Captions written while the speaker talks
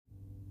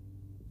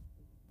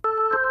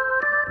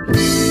Welcome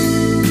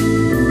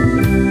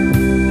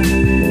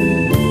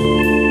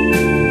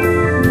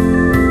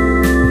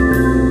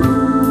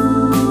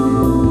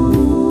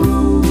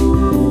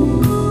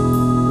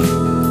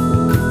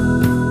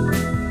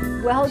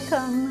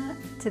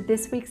to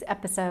this week's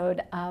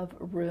episode of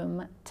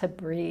Room to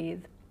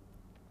Breathe.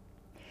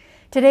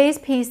 Today's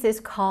piece is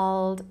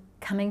called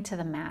Coming to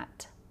the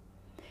Mat.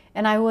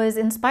 And I was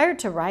inspired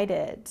to write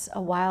it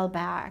a while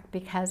back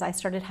because I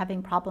started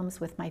having problems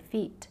with my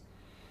feet.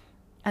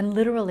 And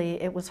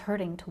literally it was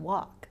hurting to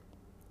walk.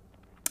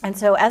 And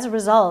so as a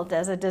result,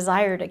 as a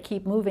desire to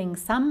keep moving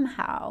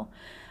somehow,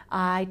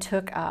 I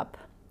took up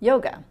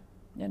yoga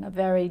in a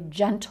very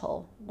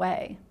gentle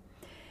way.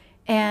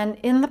 And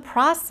in the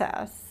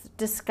process,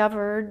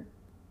 discovered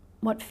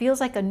what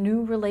feels like a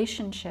new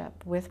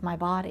relationship with my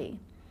body.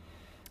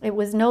 It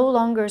was no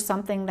longer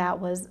something that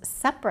was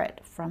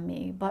separate from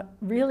me, but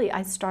really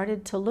I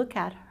started to look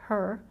at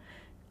her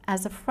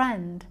as a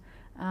friend.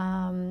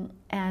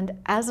 And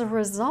as a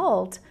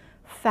result,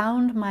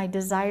 found my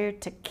desire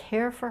to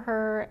care for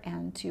her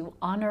and to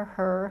honor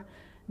her,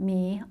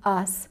 me,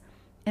 us,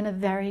 in a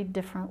very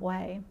different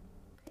way.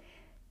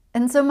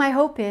 And so my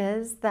hope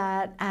is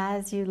that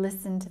as you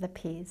listen to the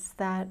piece,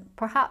 that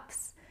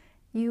perhaps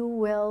you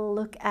will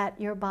look at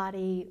your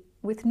body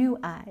with new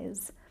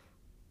eyes,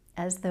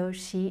 as though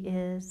she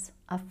is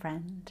a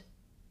friend.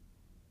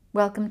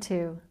 Welcome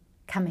to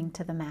Coming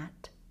to the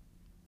Mat.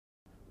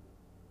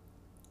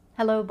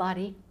 Hello,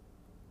 body.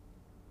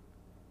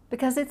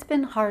 Because it's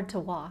been hard to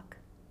walk,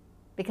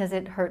 because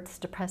it hurts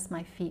to press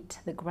my feet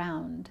to the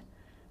ground,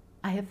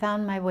 I have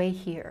found my way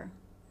here,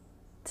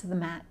 to the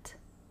mat,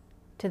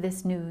 to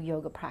this new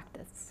yoga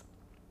practice.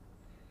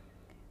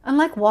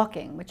 Unlike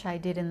walking, which I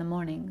did in the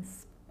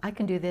mornings, I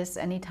can do this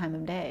any time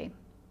of day.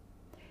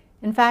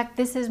 In fact,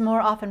 this is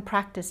more often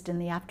practiced in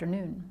the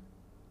afternoon,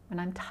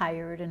 when I'm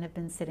tired and have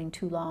been sitting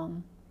too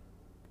long.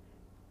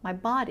 My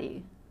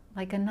body,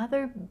 like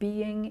another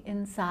being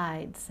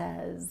inside,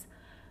 says,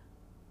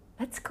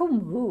 let's go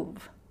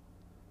move.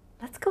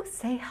 Let's go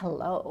say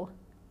hello.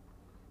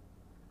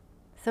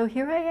 So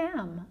here I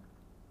am.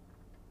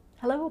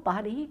 Hello,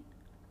 body.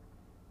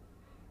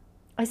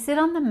 I sit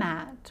on the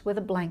mat with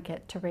a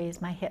blanket to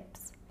raise my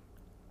hips.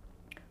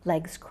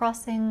 Legs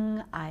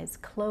crossing, eyes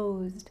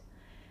closed,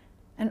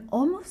 and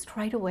almost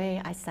right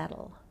away I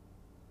settle.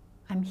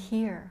 I'm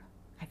here,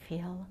 I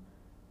feel.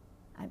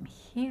 I'm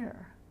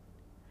here.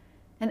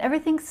 And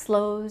everything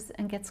slows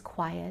and gets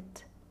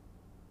quiet.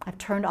 I've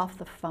turned off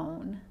the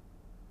phone,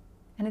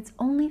 and it's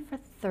only for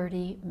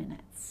 30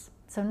 minutes,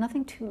 so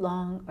nothing too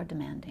long or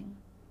demanding.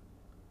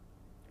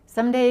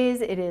 Some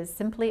days it is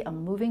simply a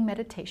moving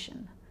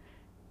meditation,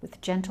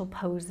 with gentle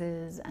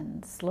poses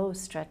and slow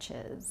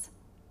stretches.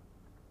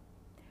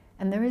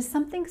 And there is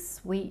something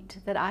sweet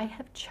that I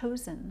have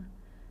chosen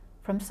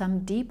from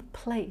some deep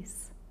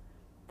place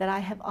that I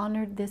have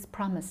honored this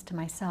promise to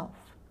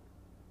myself.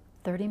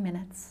 30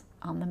 minutes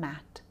on the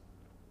mat.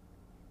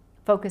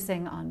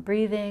 Focusing on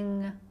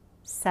breathing,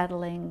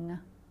 settling,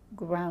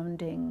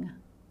 grounding,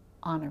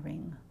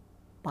 honoring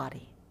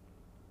body.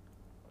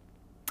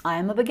 I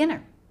am a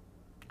beginner,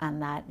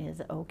 and that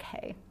is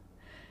okay.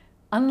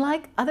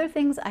 Unlike other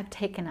things I've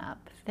taken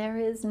up, there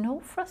is no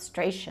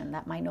frustration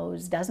that my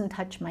nose doesn't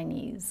touch my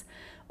knees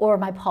or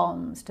my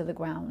palms to the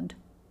ground.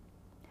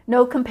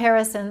 No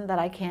comparison that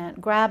I can't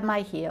grab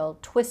my heel,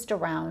 twist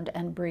around,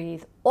 and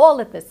breathe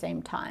all at the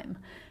same time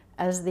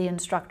as the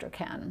instructor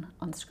can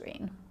on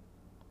screen.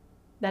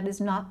 That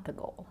is not the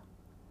goal.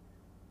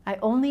 I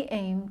only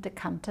aim to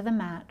come to the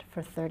mat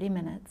for 30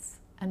 minutes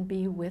and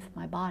be with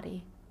my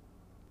body.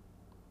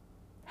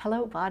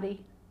 Hello,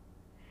 body.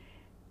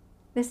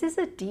 This is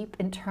a deep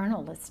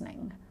internal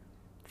listening,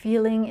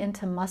 feeling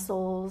into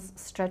muscles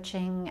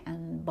stretching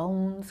and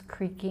bones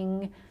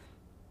creaking,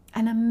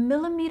 and a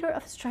millimeter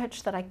of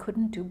stretch that I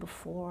couldn't do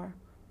before.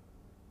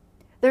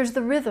 There's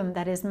the rhythm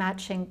that is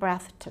matching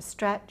breath to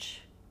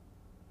stretch.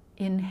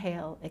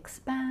 Inhale,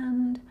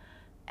 expand.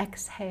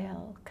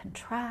 Exhale,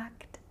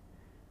 contract.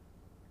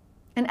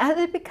 And as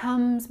it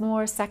becomes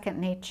more second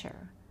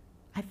nature,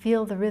 I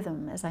feel the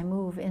rhythm as I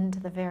move into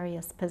the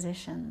various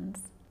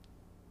positions.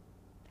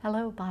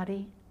 Hello,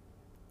 body.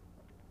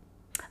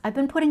 I've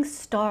been putting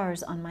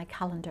stars on my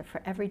calendar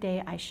for every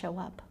day I show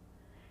up,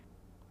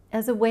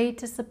 as a way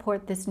to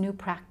support this new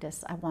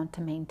practice I want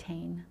to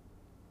maintain.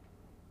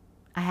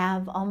 I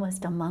have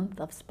almost a month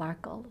of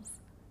sparkles,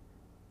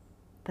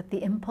 but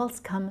the impulse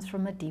comes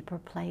from a deeper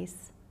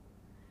place.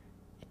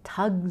 It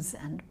tugs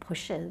and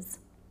pushes.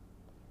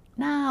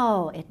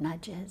 Now it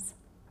nudges.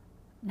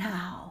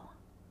 Now.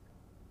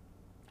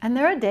 And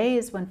there are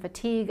days when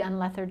fatigue and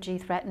lethargy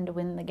threaten to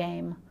win the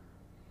game.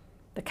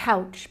 The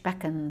couch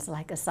beckons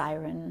like a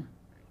siren.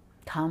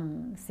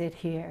 Come, sit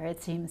here,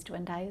 it seems to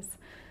entice.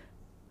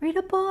 Read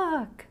a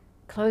book,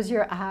 close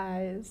your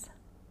eyes,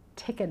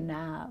 take a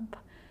nap.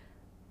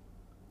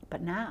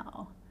 But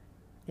now,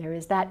 there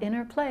is that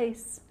inner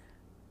place,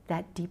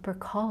 that deeper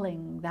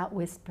calling that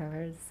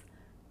whispers,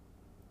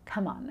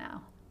 come on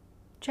now,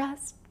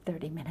 just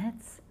 30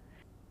 minutes.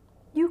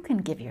 You can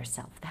give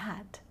yourself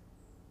that.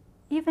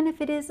 even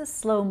if it is a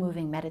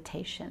slow-moving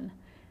meditation,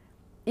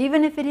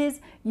 even if it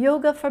is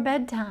yoga for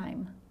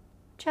bedtime,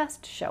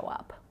 just show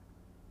up.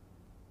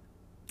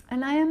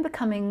 And I am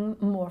becoming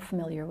more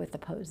familiar with the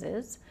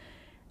poses.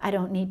 I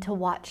don't need to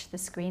watch the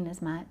screen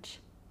as much.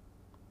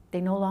 They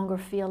no longer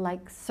feel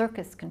like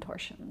circus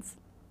contortions.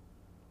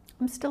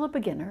 I'm still a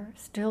beginner,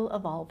 still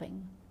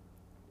evolving.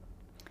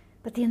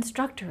 But the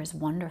instructor is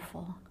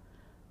wonderful,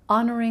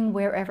 honoring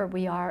wherever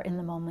we are in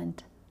the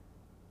moment,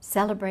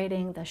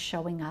 celebrating the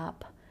showing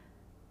up,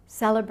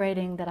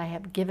 celebrating that I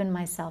have given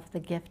myself the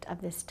gift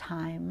of this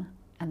time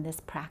and this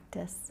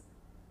practice.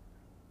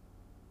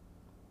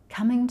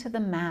 Coming to the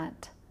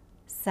mat,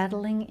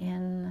 settling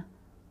in,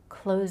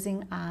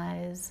 closing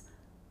eyes,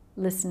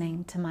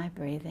 listening to my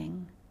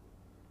breathing,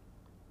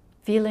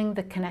 feeling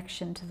the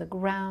connection to the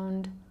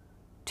ground,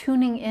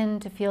 tuning in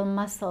to feel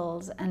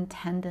muscles and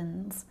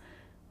tendons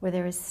where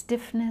there is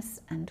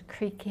stiffness and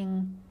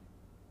creaking,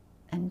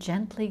 and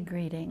gently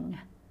greeting,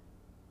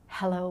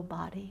 hello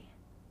body.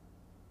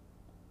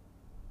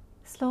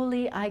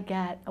 Slowly I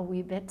get a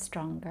wee bit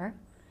stronger.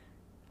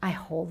 I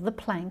hold the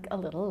plank a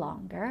little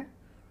longer.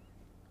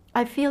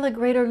 I feel a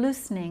greater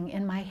loosening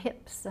in my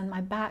hips and my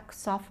back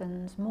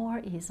softens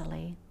more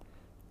easily.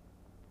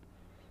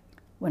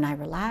 When I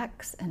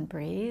relax and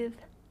breathe,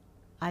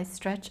 I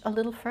stretch a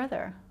little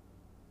further.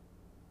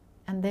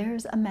 And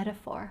there's a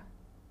metaphor.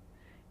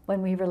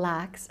 When we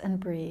relax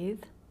and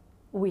breathe,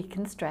 we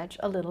can stretch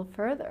a little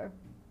further.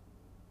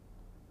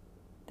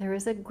 There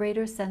is a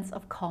greater sense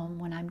of calm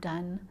when I'm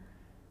done,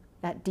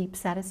 that deep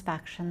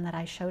satisfaction that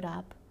I showed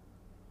up,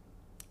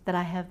 that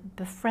I have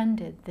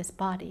befriended this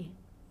body.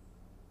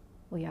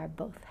 We are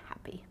both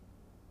happy.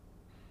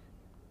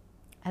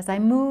 As I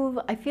move,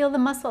 I feel the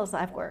muscles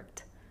I've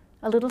worked,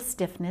 a little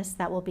stiffness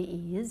that will be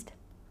eased.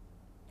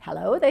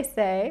 Hello, they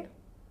say.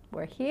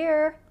 We're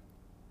here.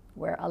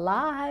 We're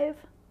alive.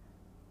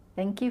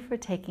 Thank you for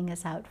taking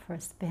us out for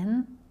a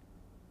spin.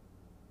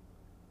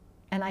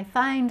 And I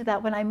find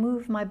that when I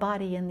move my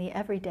body in the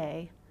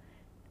everyday,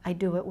 I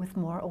do it with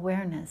more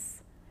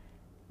awareness,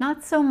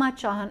 not so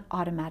much on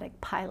automatic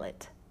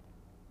pilot.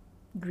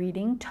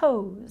 Greeting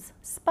toes,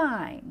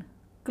 spine,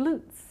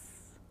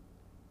 glutes.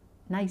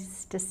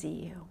 Nice to see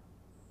you.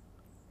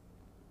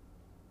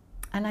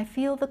 And I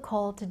feel the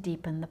call to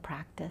deepen the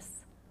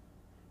practice.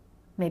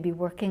 Maybe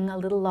working a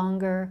little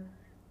longer,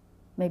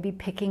 maybe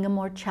picking a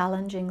more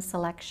challenging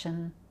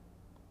selection,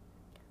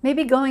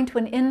 maybe going to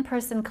an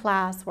in-person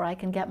class where I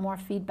can get more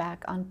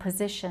feedback on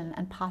position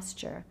and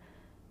posture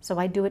so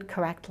I do it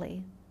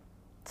correctly,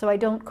 so I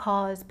don't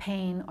cause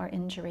pain or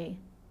injury.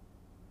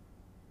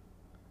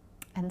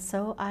 And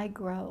so I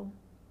grow.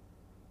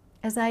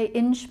 As I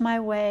inch my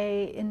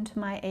way into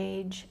my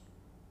age,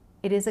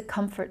 it is a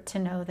comfort to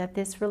know that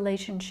this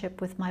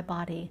relationship with my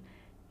body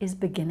is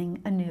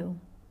beginning anew.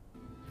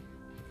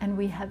 And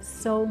we have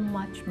so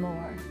much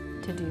more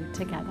to do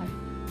together.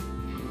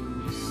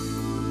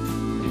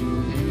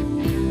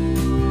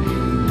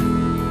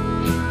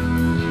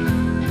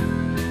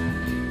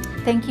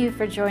 Thank you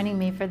for joining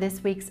me for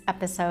this week's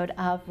episode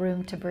of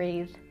Room to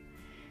Breathe.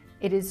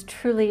 It is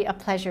truly a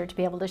pleasure to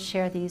be able to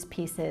share these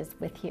pieces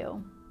with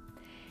you.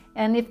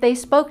 And if they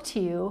spoke to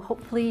you,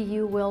 hopefully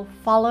you will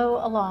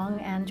follow along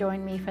and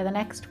join me for the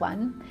next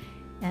one.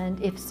 And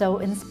if so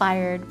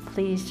inspired,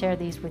 please share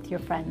these with your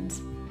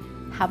friends.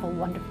 Have a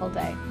wonderful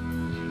day.